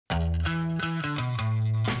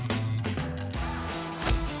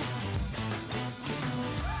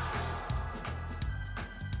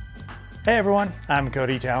Hey everyone, I'm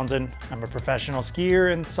Cody Townsend. I'm a professional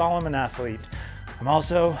skier and Salomon athlete. I'm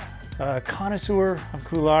also a connoisseur of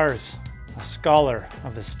couloirs, a scholar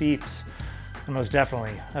of the steeps, and most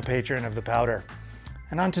definitely a patron of the powder.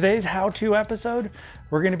 And on today's how-to episode,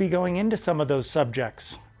 we're going to be going into some of those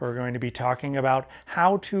subjects. We're going to be talking about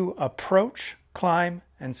how to approach, climb,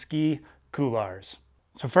 and ski couloirs.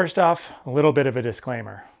 So first off, a little bit of a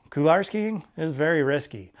disclaimer. Couloir skiing is very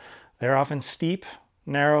risky. They're often steep,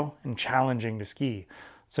 narrow, and challenging to ski.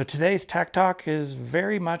 So today's tech talk is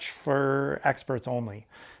very much for experts only.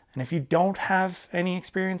 And if you don't have any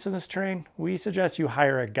experience in this terrain, we suggest you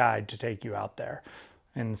hire a guide to take you out there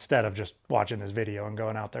instead of just watching this video and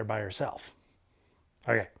going out there by yourself.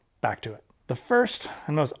 Okay, back to it. The first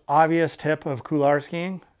and most obvious tip of couloir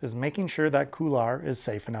skiing is making sure that couloir is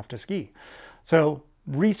safe enough to ski. So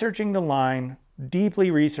researching the line, deeply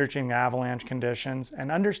researching the avalanche conditions,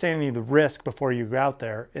 and understanding the risk before you go out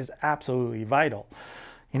there is absolutely vital.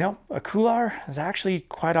 You know, a couloir is actually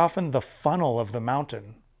quite often the funnel of the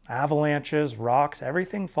mountain. Avalanches, rocks,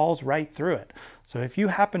 everything falls right through it. So if you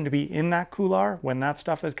happen to be in that couloir when that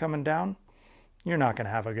stuff is coming down, you're not going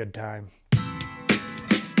to have a good time.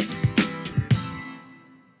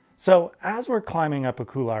 So as we're climbing up a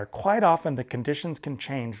couloir, quite often the conditions can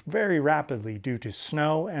change very rapidly due to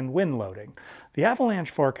snow and wind loading. The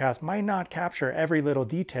avalanche forecast might not capture every little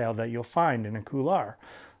detail that you'll find in a couloir.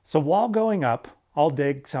 So while going up, I'll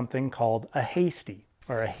dig something called a hasty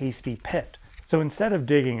or a hasty pit. So instead of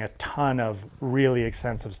digging a ton of really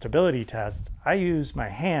extensive stability tests, I use my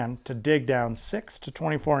hand to dig down 6 to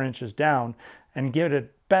 24 inches down and get a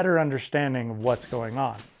better understanding of what's going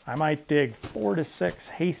on. I might dig 4 to 6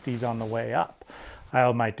 hasties on the way up.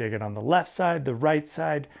 I might dig it on the left side, the right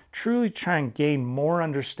side, truly try and gain more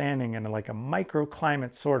understanding in like a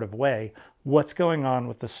microclimate sort of way what's going on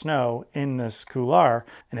with the snow in this couloir.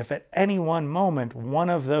 And if at any one moment one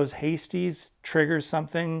of those hasties triggers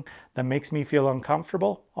something that makes me feel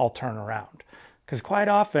uncomfortable, I'll turn around. Because quite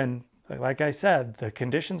often, like I said, the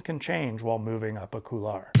conditions can change while moving up a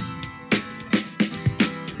couloir.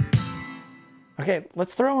 Okay,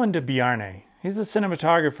 let's throw into Bjarne. He's the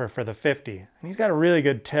cinematographer for the 50, and he's got a really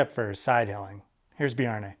good tip for side hilling. Here's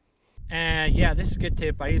Bjarne. Yeah, this is a good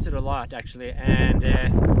tip. I use it a lot actually, and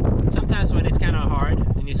sometimes when it's kind of hard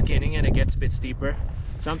and you're skinning and it gets a bit steeper,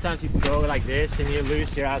 sometimes you can go like this and you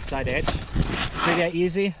lose your outside edge. Pretty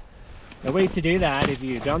easy. The way to do that, if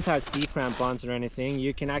you don't have ski crampons or anything,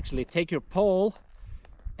 you can actually take your pole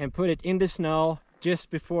and put it in the snow just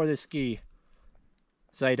before the ski,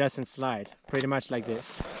 so it doesn't slide, pretty much like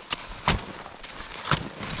this.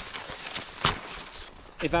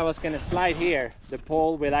 If I was going to slide here, the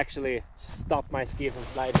pole will actually stop my ski from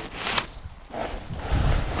sliding.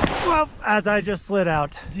 Well, as I just slid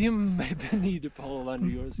out. Do you maybe need a pole under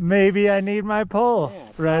yours? Maybe I need my pole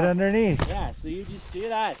right underneath. Yeah, so you just do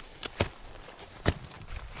that.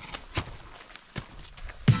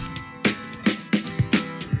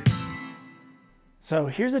 So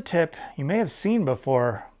here's a tip you may have seen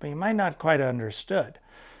before, but you might not quite have understood.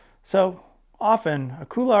 So often a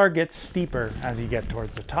couloir gets steeper as you get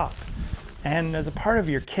towards the top. And as a part of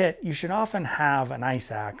your kit, you should often have an ice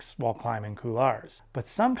axe while climbing couloirs. But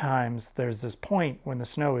sometimes there's this point when the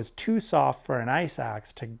snow is too soft for an ice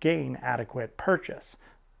axe to gain adequate purchase.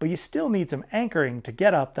 But you still need some anchoring to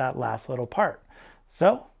get up that last little part.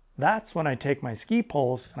 So that's when I take my ski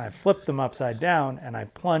poles and I flip them upside down and I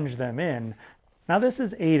plunge them in. Now this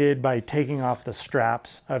is aided by taking off the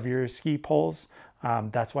straps of your ski poles.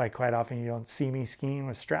 That's why quite often you don't see me skiing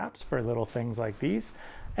with straps for little things like these.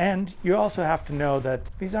 And you also have to know that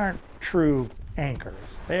these aren't true anchors.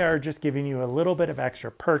 They are just giving you a little bit of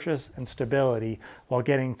extra purchase and stability while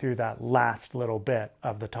getting through that last little bit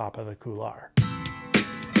of the top of the couloir.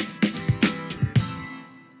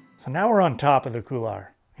 So now we're on top of the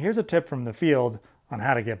couloir. Here's a tip from the field on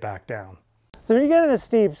how to get back down. So when you get in the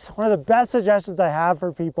steeps, one of the best suggestions I have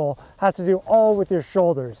for people has to do all with your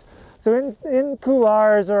shoulders. So in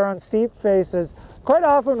couloirs or on steep faces, quite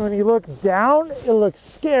often when you look down, it looks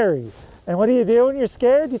scary. And what do you do when you're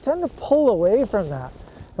scared? You tend to pull away from that.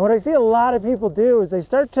 And what I see a lot of people do is they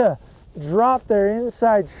start to drop their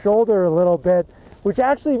inside shoulder a little bit, which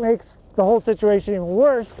actually makes the whole situation even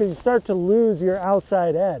worse because you start to lose your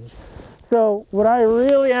outside edge. So what I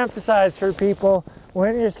really emphasize for people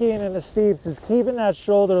when you're skiing in the steeps is keeping that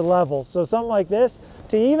shoulder level. So something like this,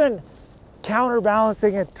 to even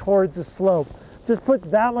counterbalancing it towards the slope, just puts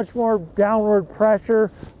that much more downward pressure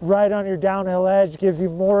right on your downhill edge, gives you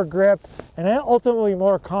more grip and ultimately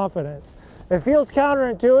more confidence. It feels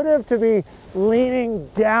counterintuitive to be leaning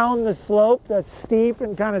down the slope that's steep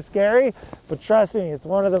and kind of scary, but trust me, it's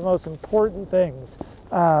one of the most important things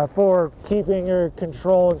for keeping your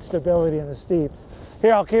control and stability in the steeps.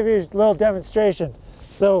 Here, I'll give you a little demonstration.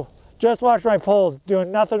 So just watch my poles,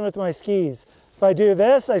 doing nothing with my skis. If I do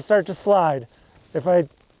this, I start to slide. If I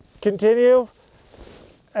continue,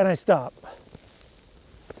 and I stop.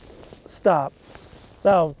 Stop.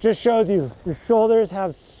 So just shows you, your shoulders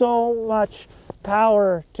have so much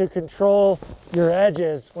power to control your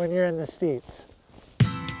edges when you're in the steeps.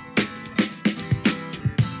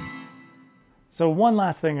 So one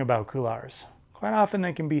last thing about couloirs. Quite often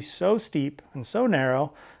they can be so steep and so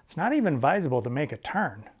narrow, it's not even advisable to make a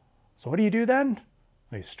turn. So what do you do then?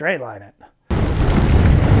 Well, you straight line it.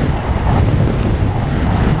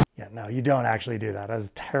 Yeah, no, you don't actually do that.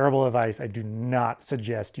 That's terrible advice. I do not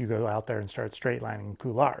suggest you go out there and start straight lining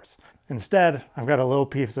couloirs. Instead, I've got a little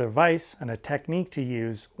piece of advice and a technique to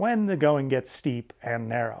use when the going gets steep and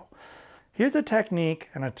narrow. Here's a technique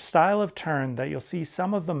and a style of turn that you'll see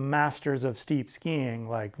some of the masters of steep skiing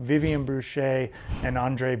like Vivian Boucher and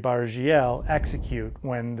Andre Bargiel execute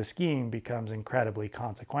when the skiing becomes incredibly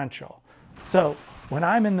consequential. So when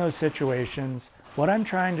I'm in those situations, what I'm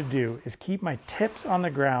trying to do is keep my tips on the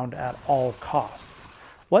ground at all costs.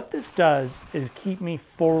 What this does is keep me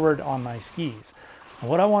forward on my skis. And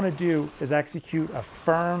what I want to do is execute a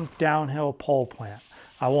firm downhill pole plant.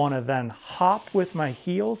 I want to then hop with my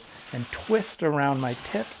heels and twist around my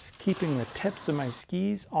tips, keeping the tips of my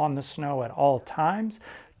skis on the snow at all times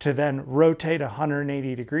to then rotate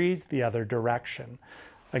 180 degrees the other direction.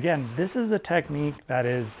 Again, this is a technique that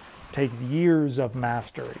takes years of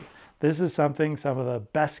mastery. This is something some of the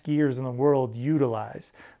best skiers in the world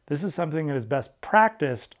utilize. This is something that is best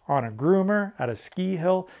practiced on a groomer, at a ski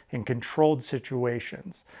hill, in controlled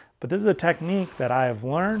situations. But this is a technique that I have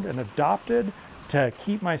learned and adopted to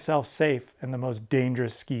keep myself safe in the most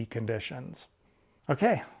dangerous ski conditions.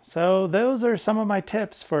 Okay, so those are some of my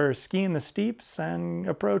tips for skiing the steeps and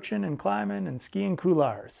approaching and climbing and skiing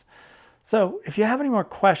couloirs. So if you have any more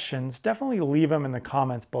questions, definitely leave them in the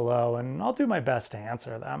comments below and I'll do my best to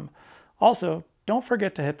answer them. Also, don't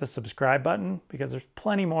forget to hit the subscribe button because there's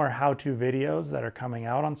plenty more how-to videos that are coming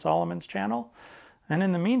out on Salomon's channel. And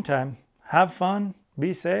in the meantime, have fun,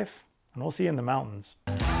 be safe, and we'll see you in the mountains.